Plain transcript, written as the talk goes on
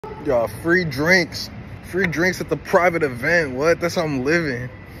Y'all, free drinks. Free drinks at the private event. What? That's how I'm living.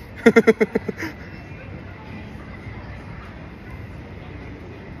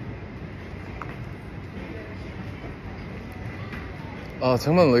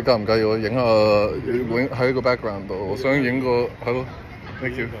請問你介唔介意我影下喺個 background 度？我想影個係咯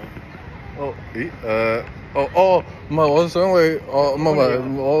 ，thank you。唔係，我想你，唔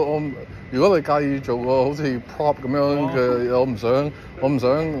係，我，如果你介意做個好似 prop 咁樣嘅，我唔想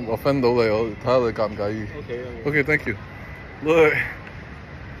offend 到你，我睇下你介唔介意。Okay, thank you. Look,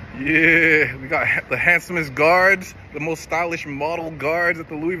 yeah, we got the handsomest guards, the most stylish model guards at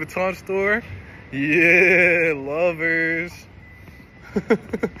the Louis Vuitton store. Yeah, lovers.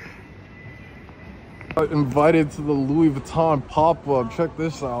 Got invited to the Louis Vuitton pop-up. Check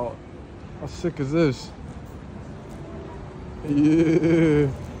this out. How sick is this? Yeah.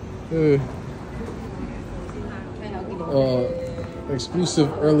 Exclusive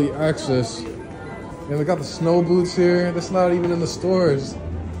early access. And they got the snow boots here. That's not even in the stores.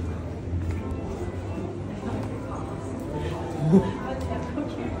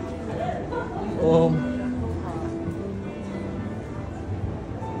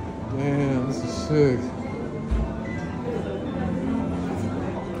 Damn, this is sick.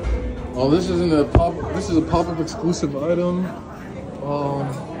 Oh, this isn't a pop. This is a pop-up exclusive item.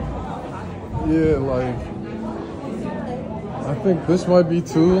 Yeah, like I think this might be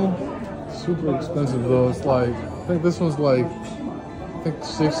too super expensive though. It's like I think this one's like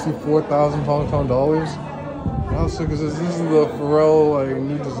 64,000 Hong Kong dollars. How sick is this? This is the Pharrell like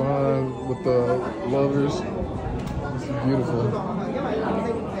new design with the lovers. This is beautiful.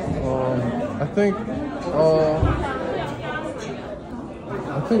 I think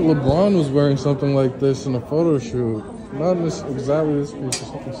LeBron was wearing something like this in a photo shoot. Not exactly this piece, but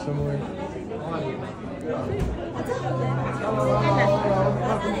something similar.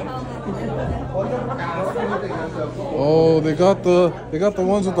 Oh, they got the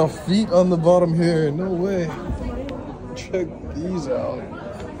ones with the feet on the bottom here. No way. Check these out.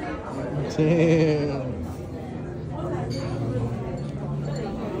 Damn.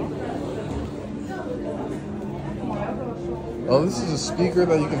 Oh, this is a speaker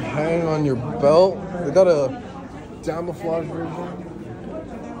that you can hang on your belt. They got a camouflage version.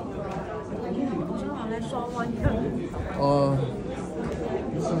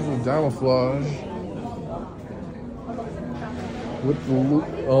 This is a camouflage with the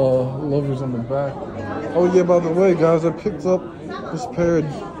lovers on the back. Oh yeah, by the way, guys, I picked up these pair of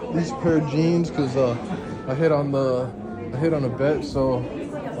jeans because I hit on a bet, so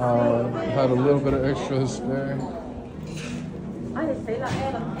I had a little bit of extra to spare.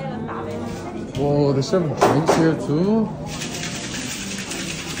 Whoa, they serve drinks here too?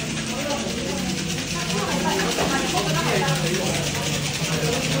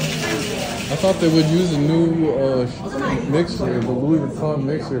 I thought they would use a new mixer, the Louis Vuitton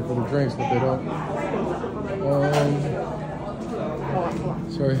mixer for the drinks, but they don't.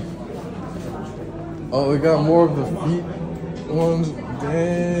 Sorry. Oh, they got more of the feet ones.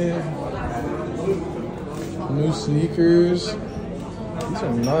 Damn. New sneakers. These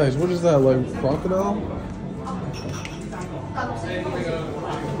are nice. What is that, like crocodile?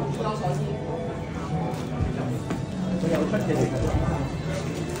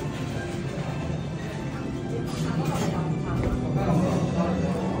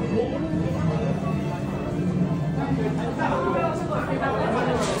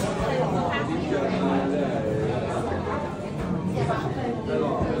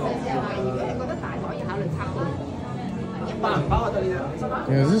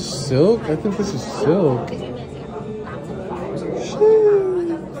 Yeah, is this silk? I think this is silk.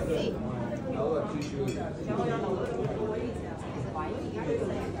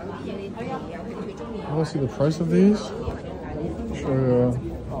 I want to see the price of these. Sure.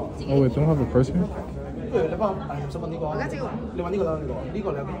 Oh wait, they don't have the price here?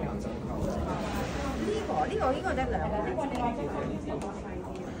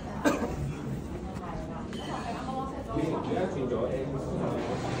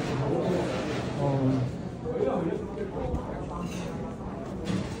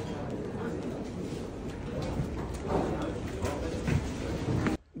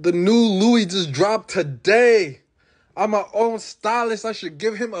 The new Louis just dropped today. I'm my own stylist. I should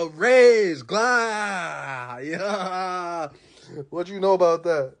give him a raise. Blah. Yeah. What you know about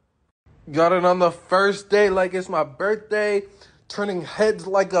that? Got it on the first day like it's my birthday. Turning heads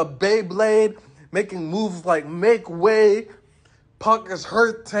like a Beyblade. Making moves like make way. Pockets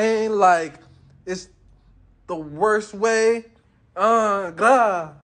hurting like it's the worst way. Blah.